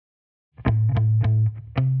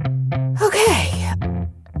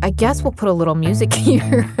guess we'll put a little music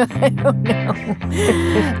here. I don't know.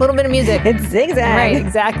 A little bit of music. It's Zigzag. Right,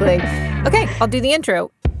 exactly. Okay, I'll do the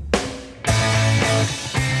intro.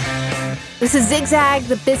 This is Zigzag,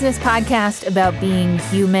 the business podcast about being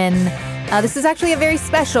human. This is actually a very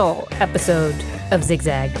special episode of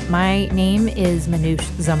Zigzag. My name is Manoush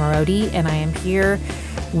Zamarodi, and I am here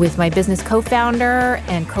with my business co-founder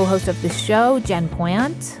and co-host of the show, Jen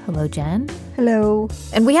Poyant. Hello, Jen. Hello.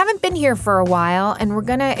 And we haven't been here for a while, and we're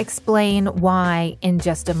going to explain why in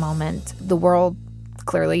just a moment. The world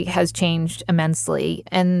clearly has changed immensely,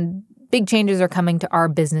 and big changes are coming to our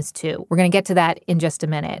business too. We're going to get to that in just a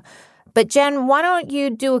minute. But Jen, why don't you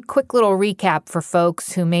do a quick little recap for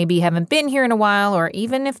folks who maybe haven't been here in a while, or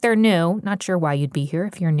even if they're new, not sure why you'd be here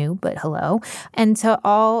if you're new, but hello. And to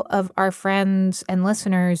all of our friends and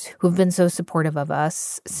listeners who've been so supportive of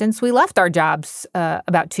us since we left our jobs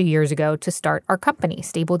about 2 years ago to start our company,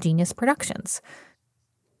 Stable Genius Productions.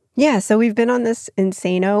 Yeah, so we've been on this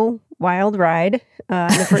insano wild ride in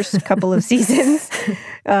the first couple of seasons.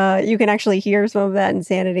 You can actually hear some of that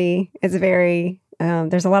insanity. It's very...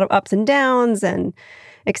 there's a lot of ups and downs and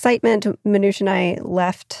excitement. Manoush and I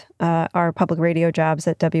left our public radio jobs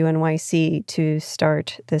at WNYC to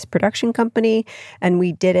start this production company, and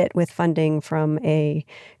we did it with funding from a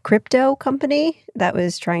crypto company that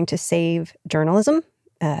was trying to save journalism,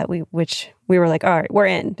 which we were like, all right, we're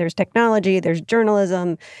in. There's technology, there's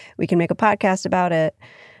journalism, we can make a podcast about it.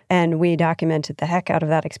 And we documented the heck out of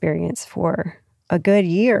that experience for a good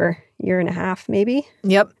year and a half, maybe.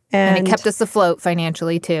 Yep. And it kept us afloat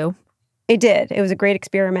financially, too. It did. It was a great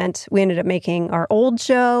experiment. We ended up making our old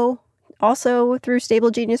show also through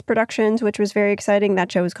Stable Genius Productions, which was very exciting.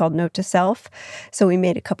 That show was called Note to Self. So we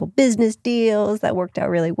made a couple business deals that worked out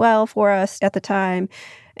really well for us at the time.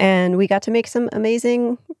 And we got to make some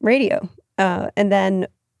amazing radio. And then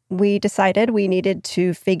we decided we needed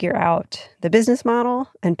to figure out the business model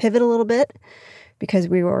and pivot a little bit because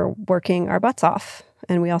we were working our butts off.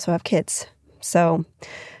 And we also have kids. So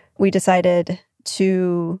we decided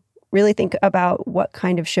to really think about what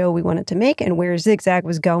kind of show we wanted to make and where Zigzag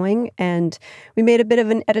was going. And we made a bit of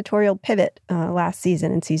an editorial pivot last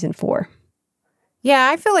season in season 4. Yeah,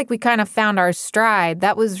 I feel like we kind of found our stride.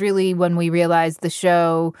 That was really when we realized the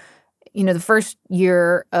show, the first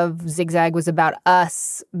year of Zigzag was about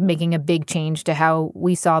us making a big change to how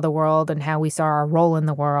we saw the world and how we saw our role in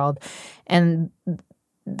the world. And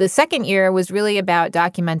the second year was really about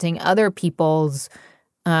documenting other people's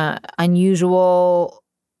unusual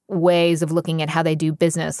ways of looking at how they do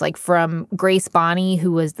business, like from Grace Bonney,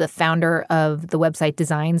 who was the founder of the website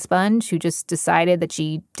Design Sponge, who just decided that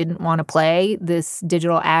she didn't want to play this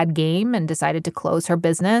digital ad game and decided to close her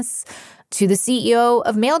business, to the CEO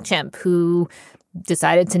of MailChimp, who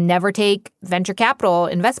decided to never take venture capital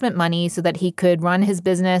investment money so that he could run his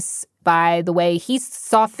business by the way he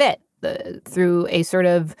saw fit, through a sort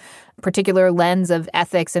of particular lens of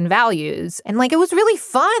ethics and values. And it was really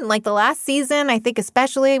fun. The last season, I think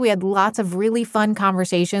especially, we had lots of really fun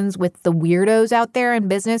conversations with the weirdos out there in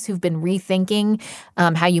business who've been rethinking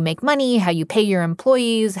how you make money, how you pay your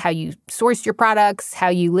employees, how you source your products, how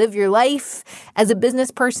you live your life as a business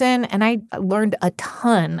person. And I learned a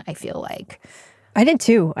ton, I feel like. I did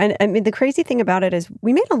too. And I mean, the crazy thing about it is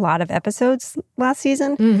we made a lot of episodes last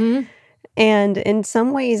season. Mm-hmm. And in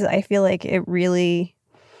some ways, I feel like it really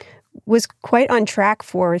was quite on track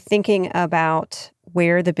for thinking about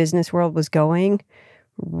where the business world was going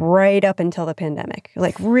right up until the pandemic.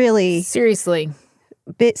 Really... Seriously.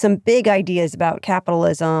 Some big ideas about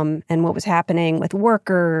capitalism and what was happening with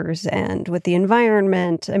workers and with the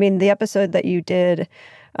environment. I mean, the episode that you did...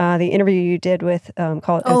 the interview you did with, it's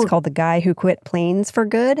called The Guy Who Quit Planes for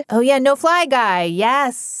Good. Oh, yeah, No Fly Guy.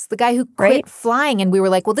 Yes, the guy who quit flying. And we were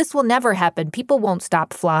like, well, this will never happen. People won't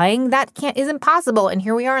stop flying. That isn't possible. And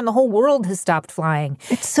here we are, and the whole world has stopped flying.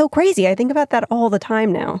 It's so crazy. I think about that all the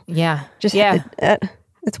time now. Yeah.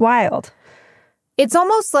 It's wild. It's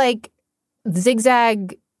almost like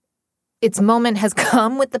Zigzag, its moment has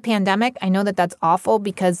come with the pandemic. I know that that's awful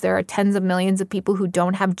because there are tens of millions of people who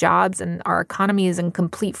don't have jobs and our economy is in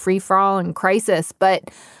complete free-for-all and crisis. But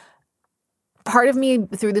part of me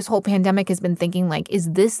through this whole pandemic has been thinking,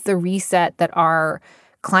 is this the reset that our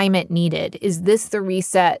climate needed? Is this the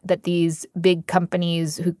reset that these big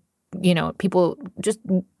companies who, people just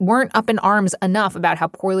weren't up in arms enough about how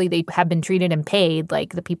poorly they have been treated and paid,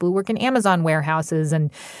 like the people who work in Amazon warehouses and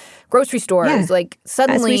grocery stores,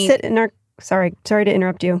 suddenly... As we sit in our... Sorry to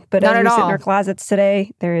interrupt you, but as we sit in our closets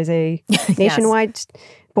today, there is a nationwide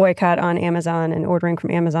boycott on Amazon and ordering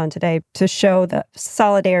from Amazon today to show the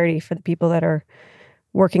solidarity for the people that are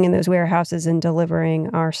working in those warehouses and delivering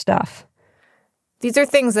our stuff. These are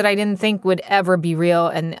things that I didn't think would ever be real.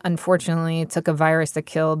 And unfortunately, it took a virus that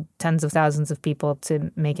killed tens of thousands of people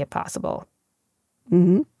to make it possible.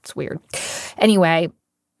 Mm-hmm. It's weird. Anyway,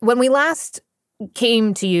 when we last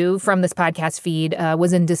came to you from this podcast feed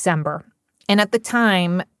was in December. And at the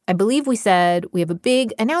time, I believe we said we have a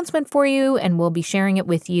big announcement for you and we'll be sharing it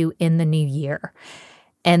with you in the new year.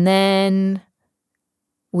 And then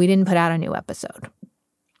we didn't put out a new episode.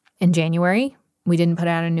 In January, we didn't put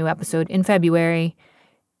out a new episode in February,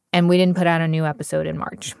 and we didn't put out a new episode in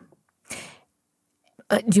March.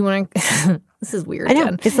 Do you want to? This is weird. I know.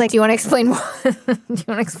 Jen. It's like, do you want to explain why? Do you want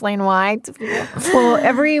to explain why to people? Well,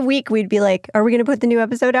 every week we'd be like, "Are we going to put the new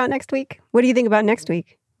episode out next week? What do you think about next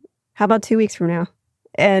week? How about 2 weeks from now?"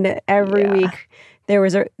 And every week there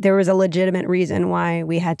was a legitimate reason why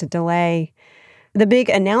we had to delay the big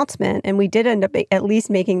announcement, and we did end up at least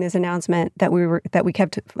making this announcement that we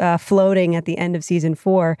kept floating at the end of season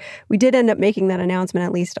 4. We did end up making that announcement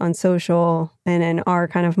at least on social and in our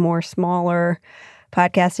kind of more smaller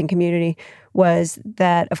podcasting community, was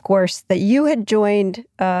that, of course, that you had joined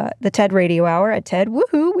the TED Radio Hour at TED.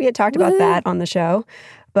 Woohoo! We had talked about that on the show.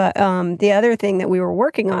 But the other thing that we were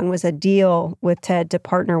working on was a deal with TED to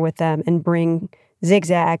partner with them and bring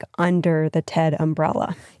Zigzag under the TED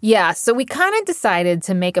umbrella. Yeah, so we kind of decided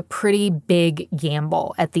to make a pretty big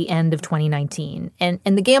gamble at the end of 2019. And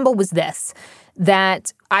the gamble was this,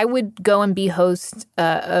 that I would go and be host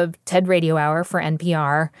of TED Radio Hour for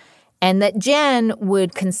NPR, and that Jen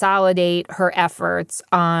would consolidate her efforts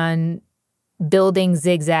on building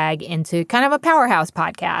Zigzag into kind of a powerhouse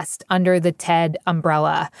podcast under the TED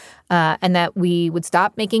umbrella, and that we would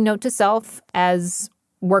stop making Note to Self as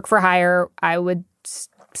work for hire. I would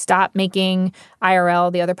stop making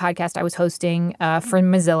IRL, the other podcast I was hosting for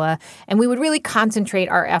Mozilla, and we would really concentrate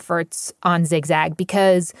our efforts on Zigzag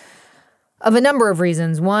because of a number of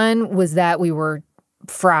reasons. One was that we were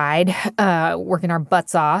fried, working our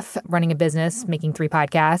butts off, running a business, making 3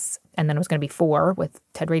 podcasts, and then it was going to be 4 with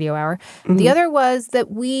TED Radio Hour. Mm-hmm. The other was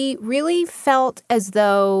that we really felt as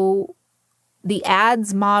though the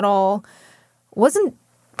ads model wasn't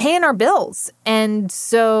paying our bills. And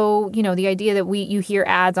so, you know, the idea that you hear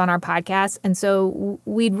ads on our podcast. And so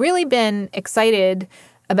we'd really been excited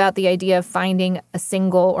about the idea of finding a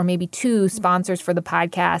single or maybe 2 sponsors for the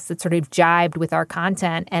podcast that sort of jibed with our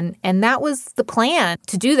content. And that was the plan,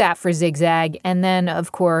 to do that for Zigzag. And then,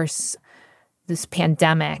 of course, this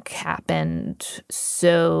pandemic happened.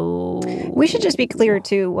 So we should just be clear,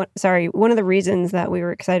 too. One of the reasons that we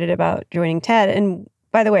were excited about joining TED, and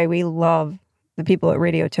by the way, we love the people at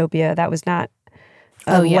Radiotopia. That was not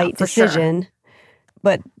a light decision. Sure.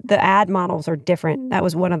 But the ad models are different. That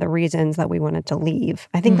was one of the reasons that we wanted to leave.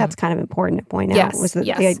 I think that's kind of important to point out. Was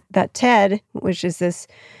that TED, which is this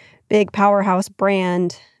big powerhouse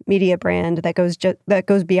brand, media brand that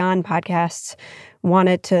goes beyond podcasts,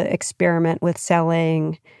 wanted to experiment with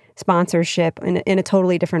selling sponsorship in a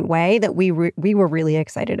totally different way that we were really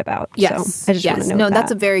excited about. Yes. So I just want to note that.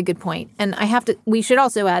 That's a very good point. And we should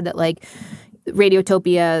also add that, like,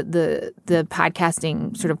 Radiotopia, the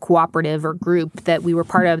podcasting sort of cooperative or group that we were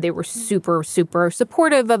part of, they were super, super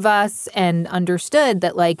supportive of us and understood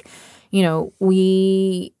that, like, you know,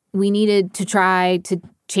 we needed to try to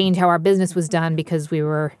change how our business was done because we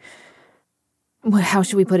were, how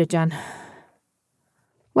should we put it, Jen?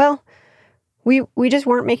 Well, we just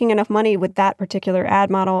weren't making enough money with that particular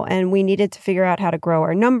ad model, and we needed to figure out how to grow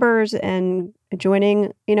our numbers, and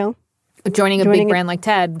joining a big brand like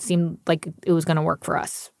TED seemed like it was going to work for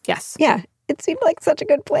us. Yes. Yeah. It seemed like such a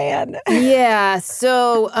good plan. Yeah.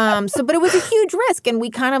 So, but it was a huge risk. And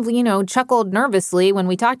we kind of, chuckled nervously when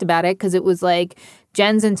we talked about it, because it was like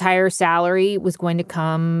Jen's entire salary was going to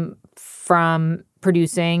come from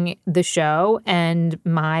producing the show, and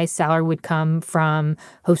my salary would come from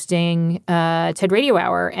hosting TED Radio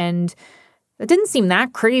Hour. And it didn't seem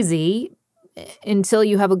that crazy until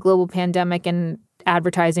you have a global pandemic and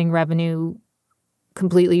advertising revenue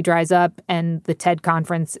completely dries up and the TED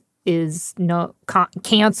conference is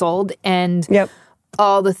canceled, and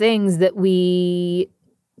all the things that we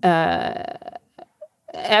the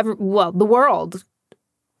world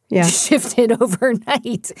shifted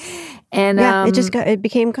overnight. And it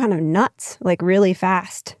became kind of nuts, like really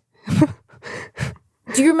fast.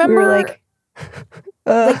 Do you remember? We were like,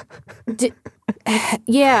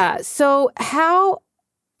 so how,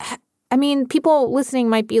 I mean, people listening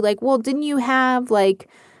might be like, well, didn't you have like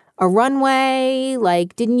a runway?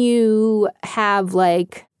 Like, didn't you have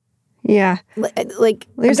like... Yeah. Like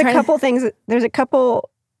there's a couple things. There's a couple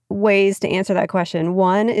ways to answer that question.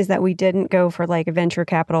 One is that we didn't go for like venture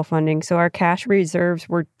capital funding. So our cash reserves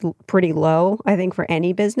were pretty low, I think, for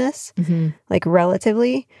any business, like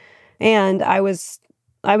relatively. And I was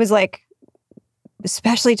like,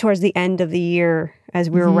 especially towards the end of the year, as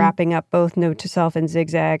we were wrapping up both Note to Self and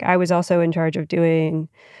Zigzag, I was also in charge of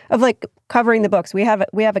covering the books. We have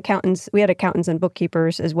accountants, we had accountants and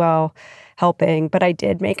bookkeepers as well helping, but I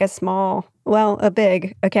did make a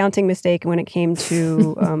big accounting mistake when it came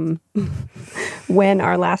to when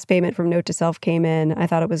our last payment from Note to Self came in. I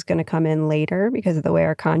thought it was going to come in later because of the way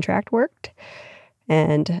our contract worked.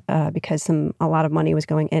 And because a lot of money was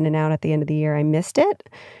going in and out at the end of the year, I missed it.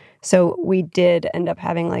 So we did end up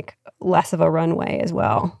having like less of a runway as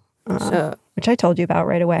well, which I told you about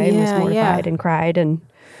right away. I was mortified and cried. And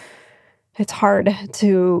it's hard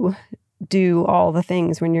to do all the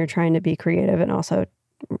things when you're trying to be creative and also,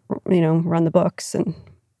 run the books. And,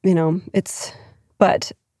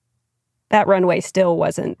 but that runway still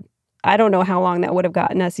wasn't, I don't know how long that would have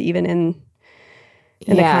gotten us even in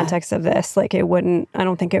the context of this. Like I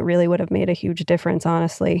don't think it really would have made a huge difference,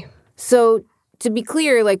 honestly. So to be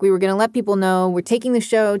clear, like we were going to let people know we're taking the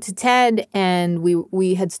show to TED, and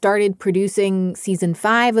we had started producing season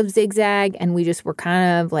 5 of Zigzag, and we just were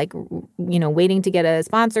kind of like, waiting to get a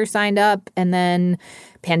sponsor signed up, and then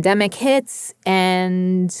pandemic hits.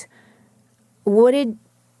 And what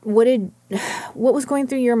was going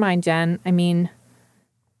through your mind, Jen? I mean,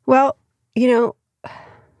 well, I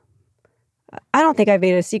don't think I've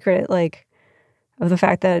made a secret of the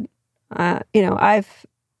fact that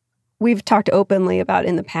we've talked openly about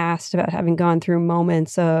in the past about having gone through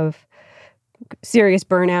moments of serious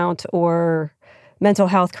burnout or mental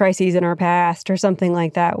health crises in our past or something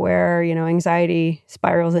like that where, anxiety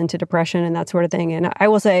spirals into depression and that sort of thing. And I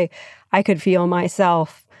will say I could feel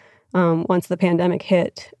myself once the pandemic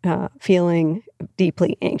hit, feeling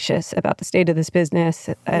deeply anxious about the state of this business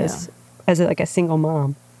as like a single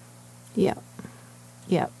mom. Yeah.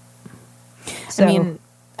 Yeah. So, I mean,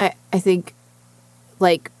 I think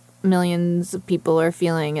like millions of people are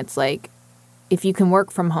feeling it's like if you can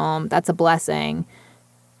work from home, that's a blessing.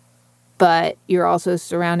 But you're also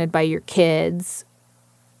surrounded by your kids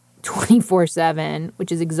 24/7,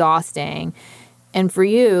 which is exhausting. And for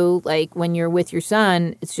you, like when you're with your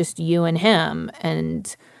son, it's just you and him.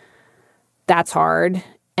 And that's hard.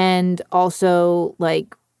 And also,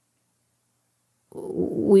 like,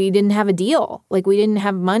 we didn't have a deal. Like, we didn't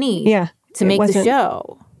have money to make the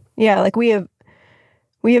show. Yeah, like we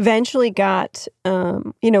eventually got,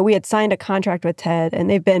 we had signed a contract with TED, and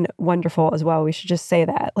they've been wonderful as well. We should just say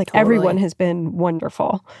that. Like, everyone has been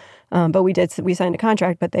wonderful. But we signed a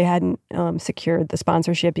contract, but they hadn't secured the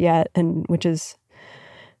sponsorship yet, and which is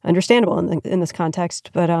understandable in this context.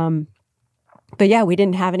 But yeah, we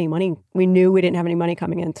didn't have any money. We knew we didn't have any money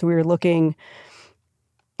coming in, so we were looking,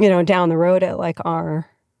 down the road at like our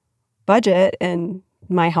budget, and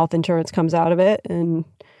my health insurance comes out of it, and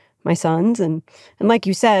my son's, and like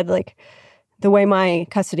you said, like the way my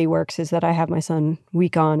custody works is that I have my son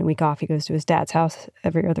week on and week off. He goes to his dad's house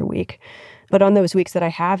every other week. But on those weeks that I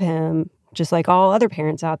have him, just like all other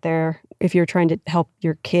parents out there, if you're trying to help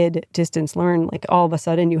your kid distance learn, like all of a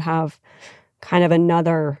sudden you have kind of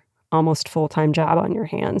another almost full-time job on your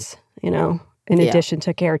hands, in addition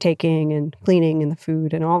to caretaking and cleaning and the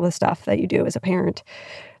food and all the stuff that you do as a parent.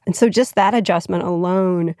 And so just that adjustment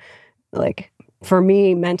alone, like for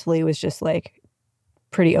me mentally, was just like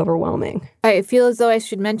pretty overwhelming. I feel as though I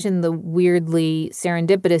should mention the weirdly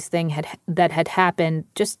serendipitous thing that had happened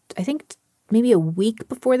just, I think, maybe a week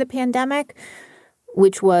before the pandemic,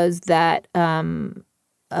 which was that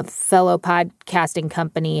a fellow podcasting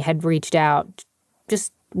company had reached out.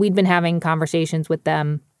 Just, we'd been having conversations with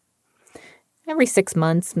them every 6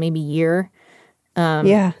 months, maybe a year. And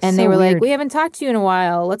they were weird. Like, we haven't talked to you in a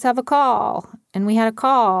while. Let's have a call. And we had a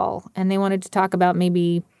call. And they wanted to talk about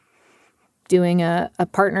maybe doing a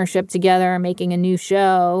partnership together, making a new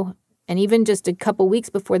show. And even just a couple weeks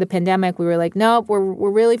before the pandemic, we were like, nope,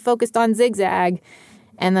 we're really focused on Zigzag.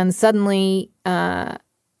 And then suddenly,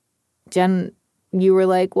 Jen, you were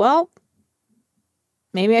like, well,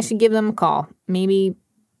 maybe I should give them a call. Maybe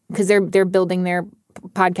because they're building their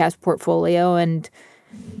podcast portfolio and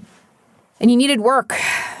you needed work.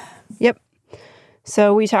 Yep.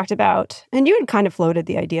 So we talked about, and you had kind of floated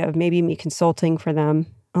the idea of maybe me consulting for them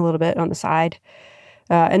a little bit on the side.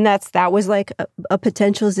 And that was like a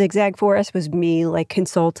potential Zigzag for us, was me like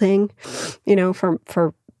consulting,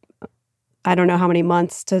 for I don't know how many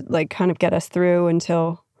months to like kind of get us through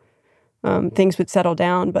until things would settle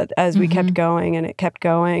down. But as we kept going and it kept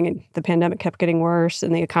going and the pandemic kept getting worse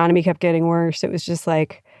and the economy kept getting worse, it was just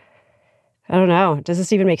like, I don't know. Does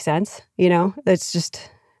this even make sense? It's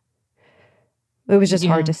just, it was just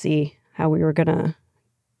hard to see how we were gonna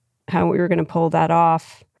pull that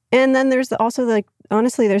off. And then there's also like,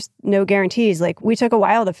 honestly, there's no guarantees. Like, we took a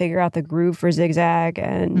while to figure out the groove for Zigzag,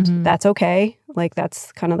 and that's okay. Like,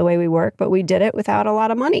 that's kind of the way we work, but we did it without a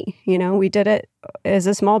lot of money. We did it as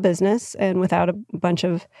a small business and without a bunch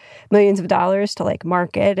of millions of dollars to like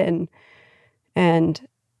market and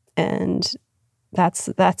that's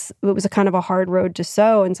it was a kind of a hard road to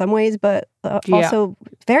sow in some ways, but also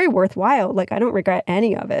very worthwhile. Like, I don't regret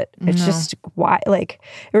any of it. It's just why, like,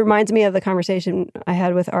 it reminds me of the conversation I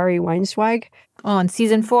had with Ari Weinzweig on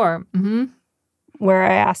season 4, where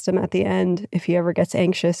I asked him at the end if he ever gets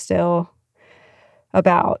anxious still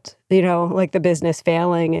about, like the business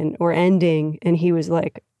failing or ending. And he was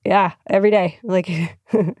like, yeah, every day. Like,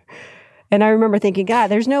 and I remember thinking, God,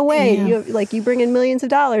 there's no way. You bring in millions of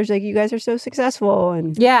dollars. Like, you guys are so successful.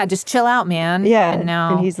 And just chill out, man. Yeah.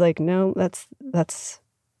 And he's like, no,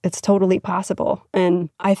 it's totally possible. And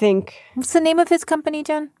I think... What's the name of his company,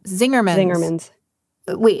 Jen? Zingerman's.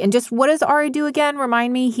 Wait, and just what does Ari do again?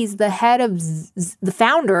 Remind me. He's the head of the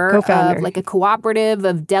co-founder of like a cooperative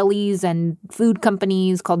of delis and food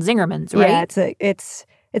companies called Zingerman's, right? Yeah,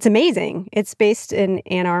 it's amazing. It's based in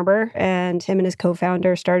Ann Arbor, and him and his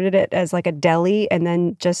co-founder started it as like a deli and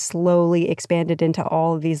then just slowly expanded into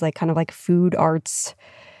all of these like kind of like food arts,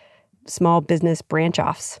 small business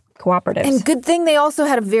branch-offs, cooperatives. And good thing they also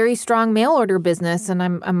had a very strong mail order business, and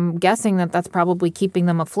I'm guessing that's probably keeping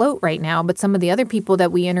them afloat right now. But some of the other people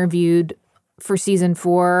that we interviewed for season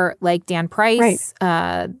 4, like Dan Price,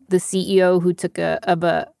 the CEO who took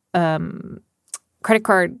a credit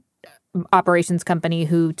card operations company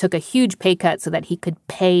who took a huge pay cut so that he could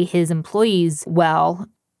pay his employees well.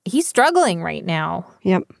 He's struggling right now.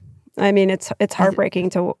 Yep. I mean, it's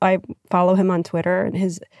heartbreaking I follow him on Twitter, and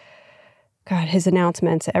his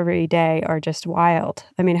announcements every day are just wild.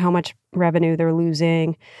 I mean, how much revenue they're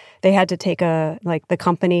losing. They had to the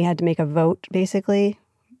company had to make a vote, basically.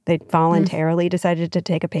 They voluntarily decided to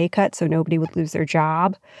take a pay cut so nobody would lose their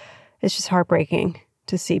job. It's just heartbreaking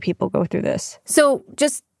to see people go through this. So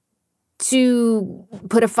just to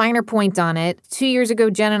put a finer point on it, 2 years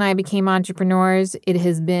ago, Jen and I became entrepreneurs. It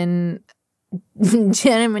has been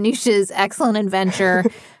Jen and Manoush's excellent adventure,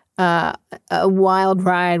 a wild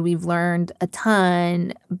ride. We've learned a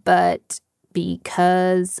ton, but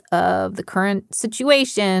because of the current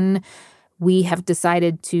situation, we have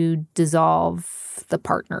decided to dissolve the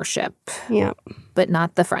partnership. Yeah. But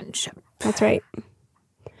not the friendship. That's right.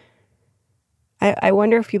 I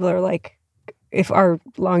wonder if people are like, if our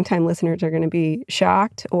longtime listeners are going to be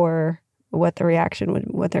shocked, or what their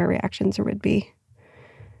reactions would be.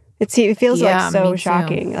 It feels like so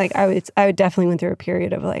shocking. Like I definitely went through a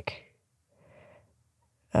period of like,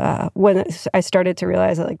 when I started to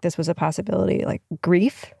realize that like this was a possibility, like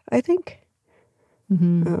grief, I think.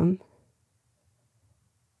 Mm-hmm.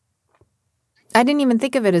 I didn't even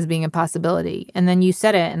think of it as being a possibility. And then you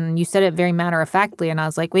said it, and you said it very matter-of-factly, and I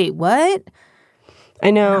was like, wait, what? I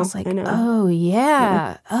know. And I was like, oh,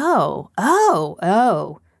 yeah. Oh.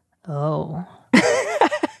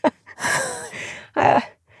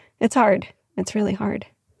 It's hard. It's really hard.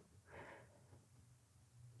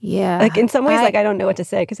 Yeah. Like, in some ways, I don't know what to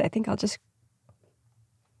say, because I think I'll just,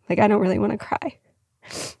 like, I don't really want to cry.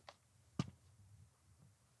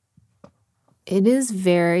 It is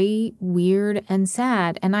very weird and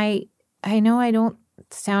sad. And I know I don't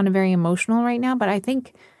sound very emotional right now, but I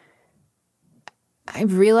think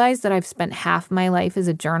I've realized that I've spent half my life as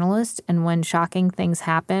a journalist, and when shocking things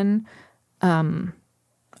happen,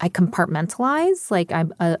 I compartmentalize. Like I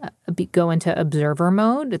go into observer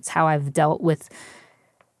mode. It's how I've dealt with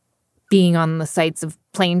being on the sites of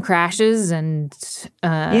plane crashes and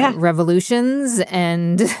revolutions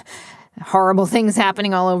and horrible things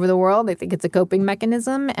happening all over the world. I think it's a coping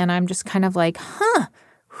mechanism, and I'm just kind of like,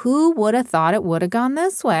 who would have thought it would have gone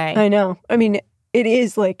this way? I know. I mean, it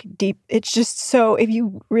is like deep. It's just so, if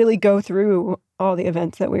you really go through all the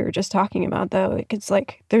events that we were just talking about, though, it's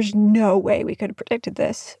like, there's no way we could have predicted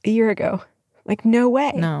this a year ago. Like, no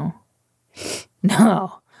way. No,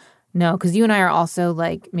 because you and I are also,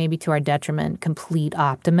 like, maybe to our detriment, complete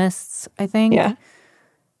optimists, I think. Yeah.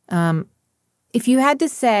 If you had to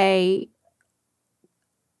say,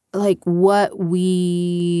 like, what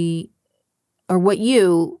you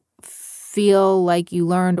feel like you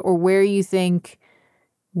learned, or where you think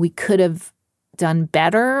we could have done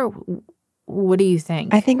better, what do you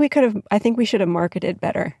think? I think we should have marketed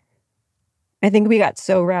better. I think we got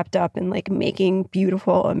so wrapped up in like making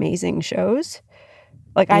beautiful, amazing shows.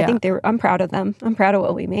 Like, I think I'm proud of them. I'm proud of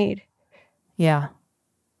what we made. Yeah.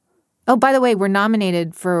 Oh, by the way, we're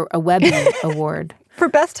nominated for a Webby Award. For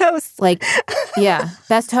Best Host. Like, yeah,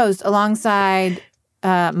 Best Host alongside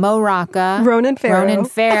Mo Rocca. Ronan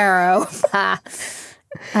Farrow.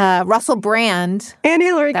 Russell Brand. And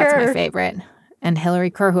Hillary Kerr. That's my favorite. And Hillary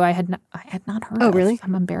Kerr, who I had not heard of. Oh, really?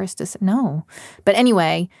 I'm embarrassed to say. No. But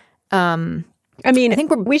anyway, I mean, I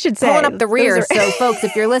think we should say pulling up the rear. So, folks,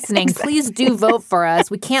 if you're listening, please do vote for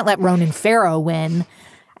us. We can't let Ronan Farrow win.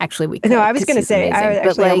 Actually, we could. No, I was going to say, amazing. I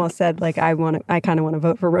actually almost said, like, I kind of want to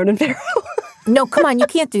vote for Ronan Farrow. No, come on, you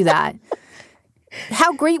can't do that.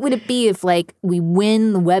 How great would it be if, like, we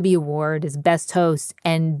win the Webby Award as Best Host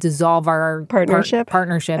and dissolve our partnership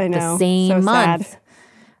the same month? Sad.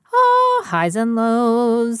 Oh, highs and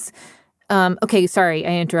lows. Okay, sorry,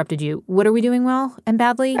 I interrupted you. What are we doing well and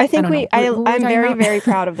badly? I think I'm very, very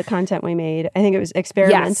proud of the content we made. I think it was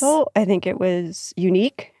experimental. Yes. I think it was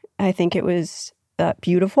unique. I think it was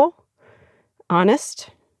beautiful,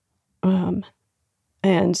 honest.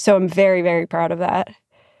 And so I'm very, very proud of that.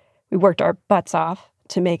 We worked our butts off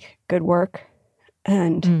to make good work.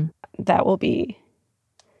 And that will be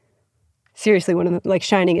seriously one of the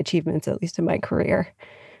shining achievements, at least in my career.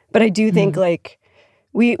 But I do think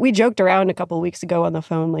we joked around a couple of weeks ago on the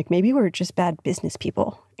phone, like maybe we're just bad business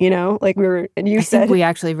people, like we were, and you said. I think we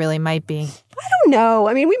actually really might be. I don't know.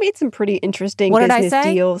 I mean, we made some pretty interesting business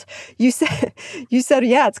deals. You said,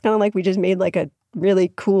 yeah, it's kind of like we just made like a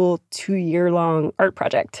really cool 2-year-long art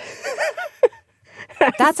project.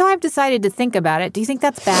 That's how I've decided to think about it. Do you think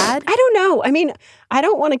that's bad? I don't know. I mean, I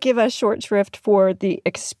don't want to give us short shrift for the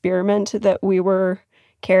experiment that we were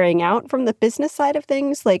carrying out from the business side of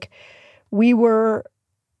things. Like, we were,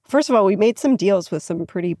 first of all, we made some deals with some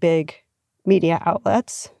pretty big media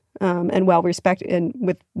outlets and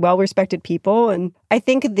with well-respected people. And I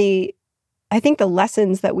think the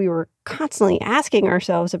lessons that we were constantly asking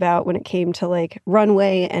ourselves about when it came to like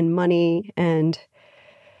runway and money and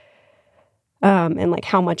like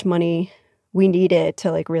how much money we needed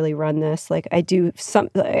to like really run this. Like I've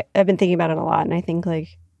been thinking about it a lot, and I think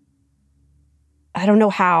like, I don't know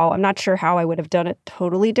how, I'm not sure how I would have done it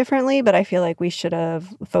totally differently, but I feel like we should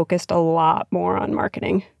have focused a lot more on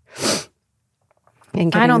marketing.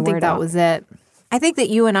 I don't think that was it. I think that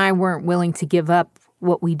you and I weren't willing to give up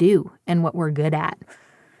what we do and what we're good at.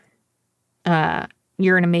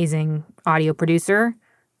 You're an amazing audio producer.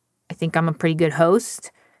 I think I'm a pretty good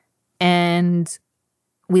host. And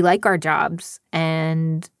we like our jobs,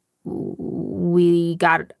 and we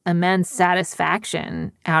got immense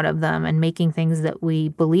satisfaction out of them and making things that we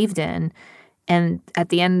believed in. And at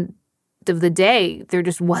the end of the day, there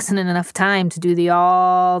just wasn't enough time to do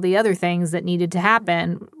all the other things that needed to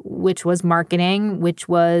happen, which was marketing, which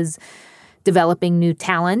was developing new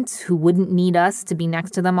talent who wouldn't need us to be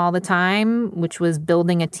next to them all the time, which was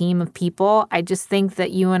building a team of people. I just think that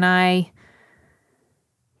you and I...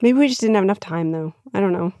 Maybe we just didn't have enough time, though. I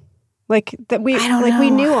don't know. Like that we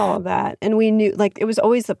knew all of that, and we knew like it was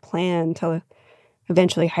always the plan to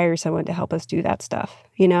eventually hire someone to help us do that stuff.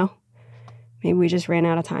 Maybe we just ran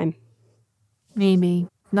out of time. Maybe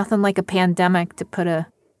nothing like a pandemic to put a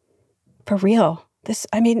for real.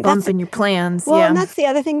 Bump in your plans. Well, yeah. And that's the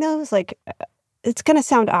other thing, though. Is like it's gonna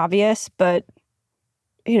sound obvious, but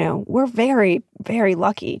we're very, very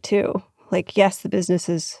lucky too. Like, yes, the business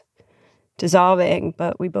is dissolving,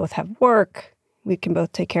 but we both have work. We can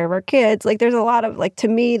both take care of our kids. Like, there's a lot of, like, to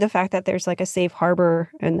me, the fact that there's, like, a safe harbor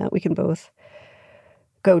and that we can both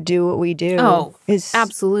go do what we do is...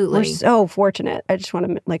 absolutely. We're so fortunate. I just want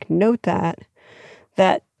to, like, note that,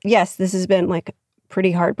 yes, this has been, like,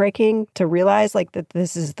 pretty heartbreaking to realize, like, that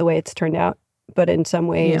this is the way it's turned out. But in some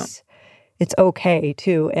ways, it's okay,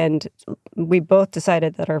 too. And we both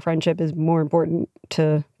decided that our friendship is more important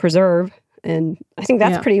to preserve. And I think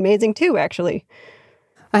that's pretty amazing, too, actually.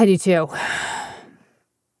 I do, too.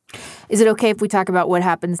 Is it okay if we talk about what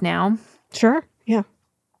happens now? Sure. Yeah.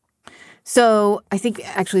 So I think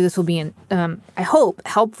actually this will be, I hope,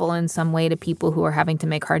 helpful in some way to people who are having to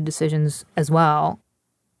make hard decisions as well.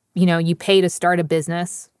 You pay to start a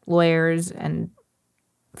business, lawyers and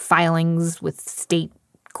filings with state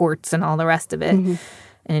courts and all the rest of it,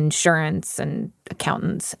 and insurance and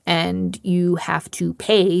accountants. And you have to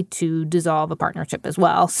pay to dissolve a partnership as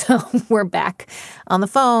well. So we're back on the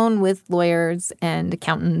phone with lawyers and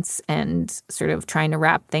accountants and sort of trying to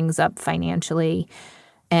wrap things up financially.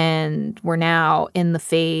 And we're now in the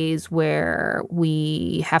phase where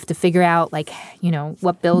we have to figure out, like,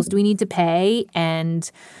 what bills do we need to pay, and,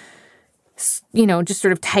 just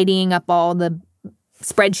sort of tidying up all the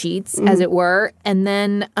spreadsheets, as it were. And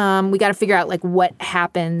then we got to figure out, like, what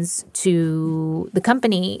happens to the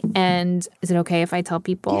company. And is it okay if I tell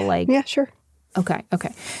people, Yeah, sure. Okay.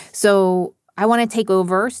 So I want to take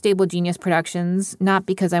over Stable Genius Productions, not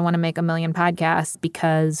because I want to make a million podcasts,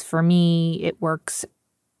 because for me it works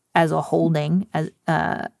as a holding,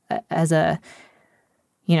 as a,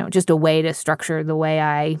 just a way to structure the way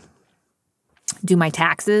I do my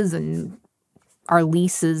taxes, and our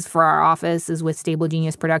leases for our office is with Stable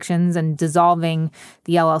Genius Productions, and dissolving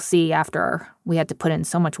the LLC after we had to put in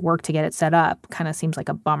so much work to get it set up kind of seems like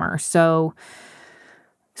a bummer. So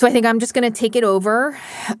I think I'm just going to take it over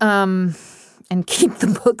and keep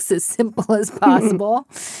the books as simple as possible,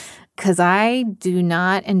 because I do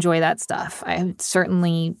not enjoy that stuff. I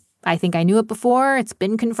think I knew it before. It's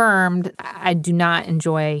been confirmed. I do not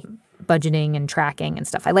enjoy budgeting and tracking and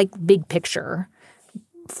stuff. I like big picture,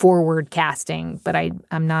 forward casting, but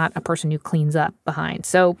I'm not a person who cleans up behind.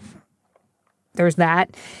 So there's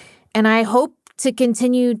that. And I hope to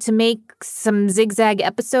continue to make some zigzag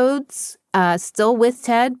episodes still with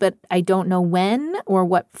Ted, but I don't know when or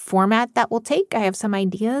what format that will take. I have some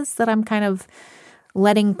ideas that I'm kind of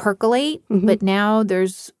letting percolate, but now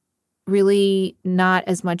there's really not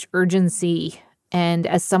as much urgency. And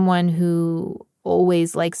as someone who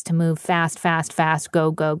always likes to move fast,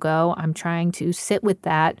 go, I'm trying to sit with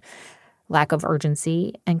that lack of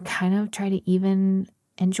urgency and kind of try to even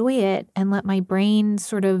enjoy it and let my brain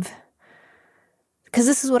sort of, because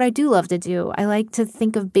this is what I do love to do. I like to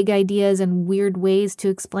think of big ideas and weird ways to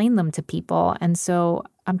explain them to people. And so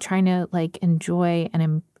I'm trying to enjoy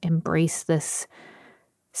and embrace this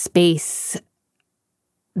space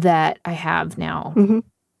that I have now,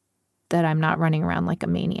 that I'm not running around like a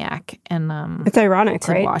maniac. And it's ironic,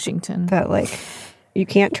 right? Washington. That you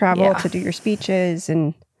can't travel to do your speeches,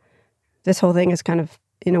 and this whole thing is kind of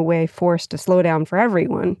in a way forced to slow down for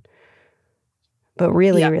everyone. But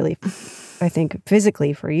really, I think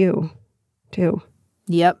physically for you too.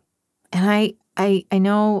 Yep. And I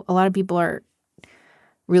know a lot of people are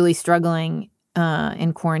really struggling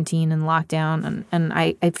in quarantine and lockdown.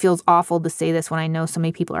 And it feels awful to say this when I know so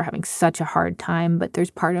many people are having such a hard time, but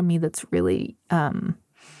there's part of me that's really, I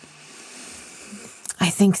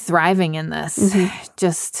think, thriving in this.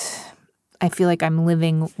 Just, I feel like I'm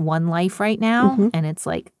living one life right now, and it's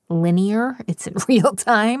linear. It's in real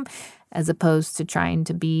time, as opposed to trying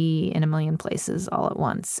to be in a million places all at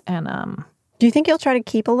once. And do you think you'll try to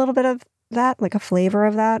keep a little bit of that, like a flavor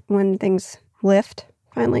of that, when things lift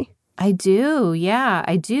finally? I do. Yeah,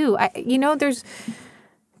 I do.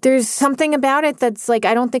 There's something about it that's I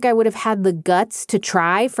don't think I would have had the guts to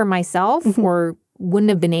try for myself, or wouldn't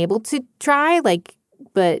have been able to try.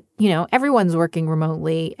 But everyone's working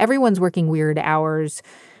remotely. Everyone's working weird hours.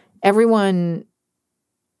 Everyone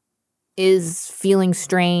is feeling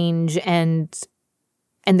strange, and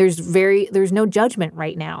there's no judgment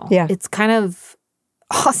right now. Yeah. It's kind of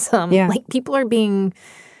awesome. Yeah. People are being,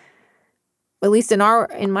 at least in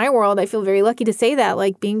my world, I feel very lucky to say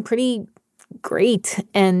that, being pretty great.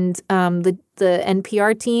 And the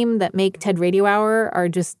NPR team that make TED Radio Hour are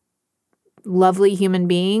just lovely human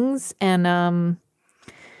beings. And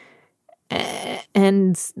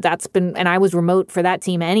that's been, and I was remote for that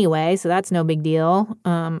team anyway, so that's no big deal.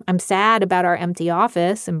 I'm sad about our empty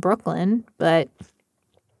office in Brooklyn, but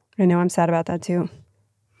I know I'm sad about that too.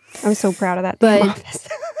 I'm so proud of that damn office.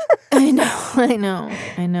 I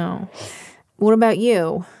know. What about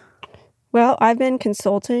you? Well, I've been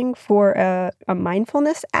consulting for a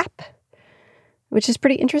mindfulness app, which is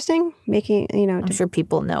pretty interesting. I'm sure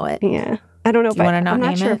people know it. Yeah. I don't know I'm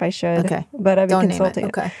not sure if I should. Okay. But I've been consulting.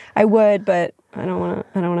 Okay. I would, but I don't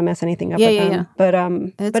want to mess anything up with them. Yeah.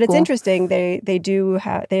 But it's cool. Interesting. They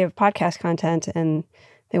have podcast content, and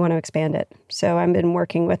they want to expand it. So I've been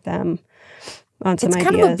working with them on some ideas.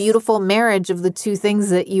 It's kind of a beautiful marriage of the two things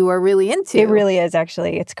that you are really into. It really is,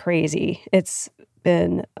 actually. It's crazy. It's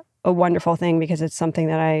been a wonderful thing because it's something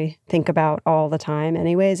that I think about all the time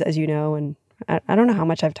anyways, as you know, and I don't know how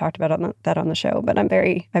much I've talked about that on the show, but I've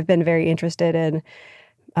been very interested in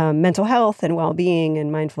mental health and well-being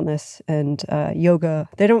and mindfulness and yoga.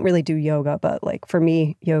 They don't really do yoga, but for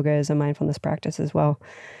me, yoga is a mindfulness practice as well.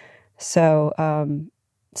 So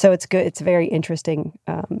it's good. It's a very interesting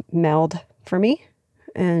meld for me,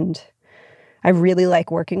 and I really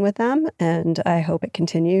like working with them, and I hope it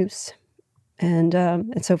continues. And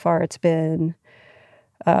so far, it's been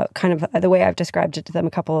kind of the way I've described it to them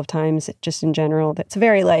a couple of times, just in general. It's a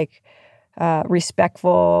very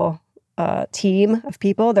respectful team of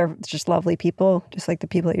people. They're just lovely people, just like the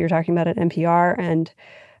people that you're talking about at NPR. And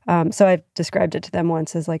so I've described it to them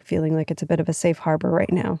once as feeling like it's a bit of a safe harbor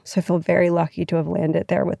right now. So I feel very lucky to have landed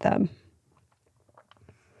there with them.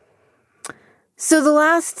 So the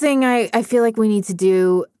last thing I feel like we need to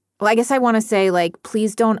do Well, I guess I want to say, like,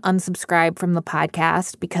 please don't unsubscribe from the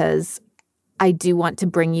podcast because I do want to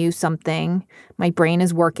bring you something. My brain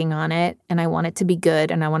is working on it, and I want it to be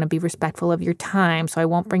good, and I want to be respectful of your time, so I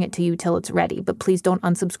won't bring it to you till it's ready. But please don't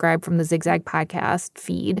unsubscribe from the Zigzag podcast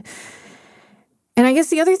feed. And I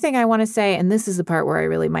guess the other thing I want to say, and this is the part where I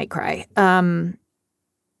really might cry, the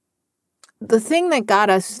thing that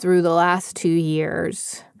got us through the last 2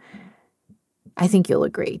 years, I think you'll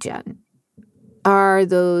agree, Jen, are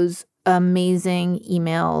those amazing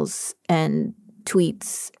emails and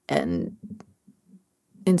tweets and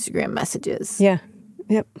Instagram messages. Yeah.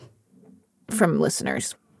 Yep. From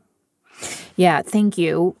listeners. Yeah, thank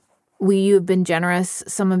you. You have been generous.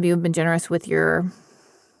 Some of you have been generous with your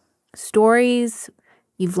stories.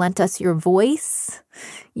 You've lent us your voice.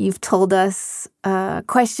 You've told us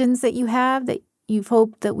questions that you have that you've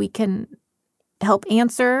hoped that we can help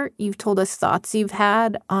answer. You've told us thoughts you've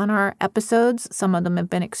had on our episodes. Some of them have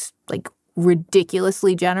been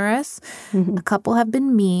ridiculously generous. Mm-hmm. A couple have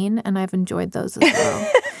been mean, and I've enjoyed those as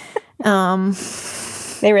well.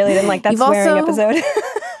 They really didn't like that swearing episode.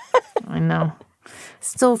 I know.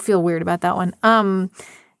 Still feel weird about that one.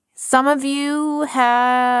 Some of you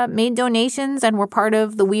have made donations and were part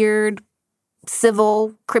of the weird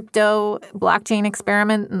civil crypto blockchain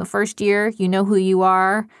experiment in the first year. You know who you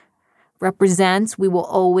are. Represents. We will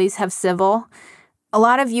always have civil. A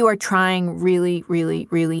lot of you are trying really, really,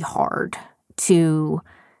 really hard to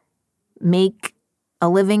make a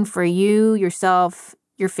living for you, yourself,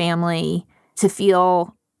 your family, to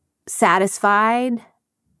feel satisfied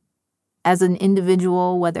as an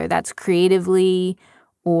individual, whether that's creatively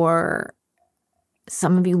or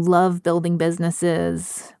some of you love building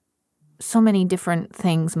businesses. So many different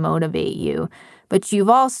things motivate you. But you've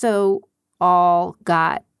also all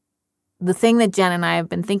got the thing that Jen and I have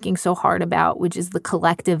been thinking so hard about, which is the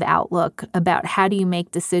collective outlook about how do you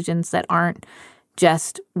make decisions that aren't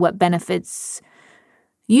just what benefits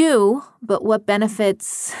you, but what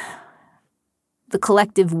benefits the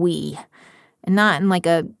collective we, and not in like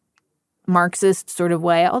a Marxist sort of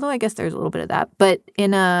way, although I guess there's a little bit of that, but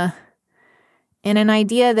in an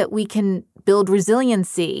idea that we can build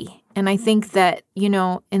resiliency. And I think that, in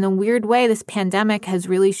a weird way, this pandemic has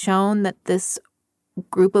really shown that this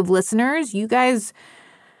group of listeners, you guys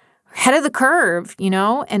are ahead of the curve,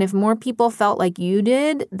 and if more people felt like you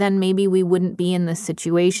did, then maybe we wouldn't be in this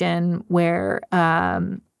situation where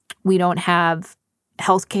we don't have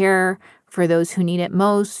health care for those who need it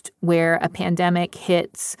most, where a pandemic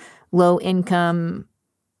hits low income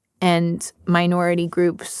and minority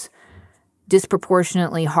groups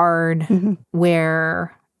disproportionately hard, mm-hmm.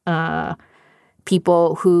 where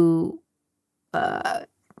people who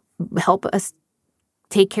help us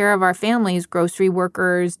take care of our families, grocery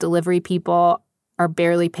workers, delivery people, are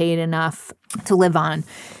barely paid enough to live on.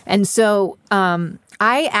 And so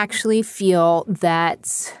I actually feel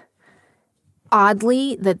that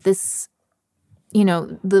oddly that this,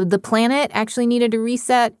 the planet actually needed a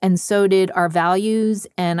reset, and so did our values.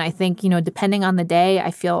 And I think, depending on the day,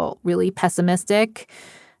 I feel really pessimistic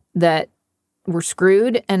that we're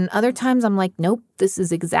screwed. And other times I'm like, nope, this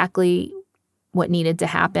is exactly what needed to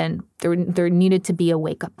happen. There needed to be a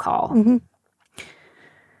wake-up call. Mm-hmm.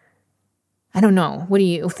 I don't know. What do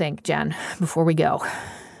you think, Jen, before we go?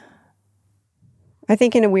 I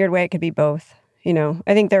think in a weird way it could be both. I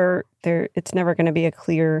think it's never going to be a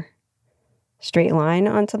clear straight line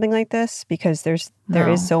on something like this because there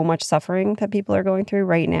is so much suffering that people are going through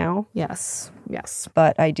right now. Yes.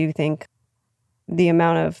 But I do think the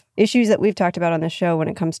amount of issues that we've talked about on the show when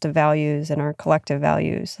it comes to values and our collective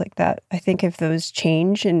values like that, I think if those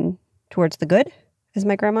change towards the good, as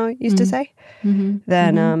my grandma used mm-hmm. to say, mm-hmm.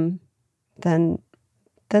 then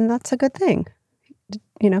that's a good thing.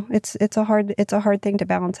 It's a hard thing to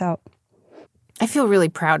balance out. I feel really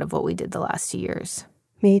proud of what we did the last 2 years.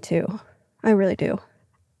 Me too. I really do.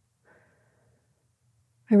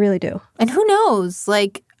 And who knows?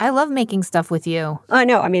 I love making stuff with you. I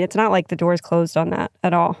know. I mean, it's not like the door's closed on that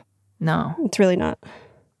at all. No. It's really not.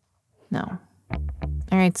 No.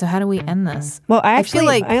 All right, so how do we end this? Well, I feel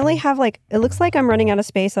like I only have it looks like I'm running out of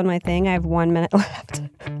space on my thing. I have 1 minute left.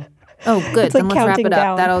 Oh, good. Then let's wrap it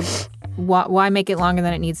up. Down. Why make it longer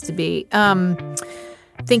than it needs to be?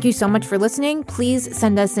 Thank you so much for listening. Please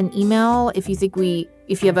send us an email if you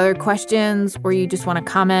have other questions or you just want to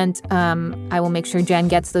comment. I will make sure Jen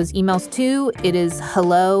gets those emails too. It is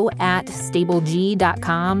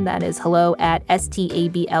hello@stableg.com. That is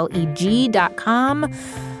hello@stableg.com.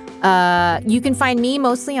 You can find me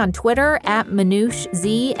mostly on Twitter at Manoush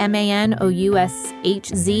Z, Manoushz.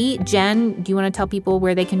 Jen, do you want to tell people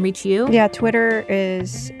where they can reach you? Yeah, Twitter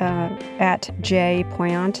is at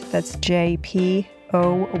jpoyant. That's JPOYANT.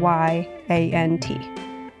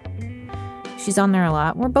 She's on there a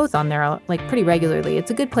lot. We're both on there like pretty regularly.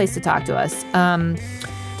 It's a good place to talk to us.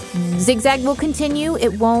 Zigzag will continue.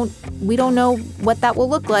 We don't know what that will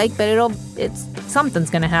look like, but something's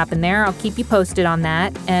going to happen there. I'll keep you posted on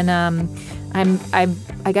that. And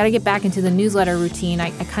I got to get back into the newsletter routine.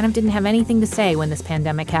 I kind of didn't have anything to say when this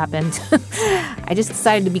pandemic happened. I just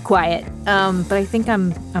decided to be quiet. But I think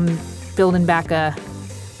I'm building back a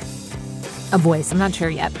voice. I'm not sure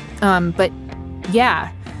yet. But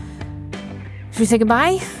yeah. Should we say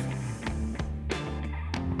goodbye?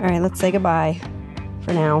 All right, let's say goodbye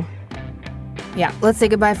for now. Yeah, let's say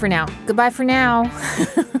goodbye for now. Goodbye for now.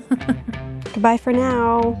 Goodbye for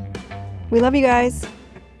now. We love you guys.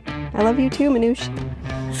 I love you too, Manoush.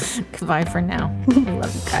 Goodbye for now. We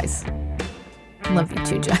love you guys. Love you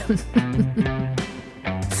too, Jen.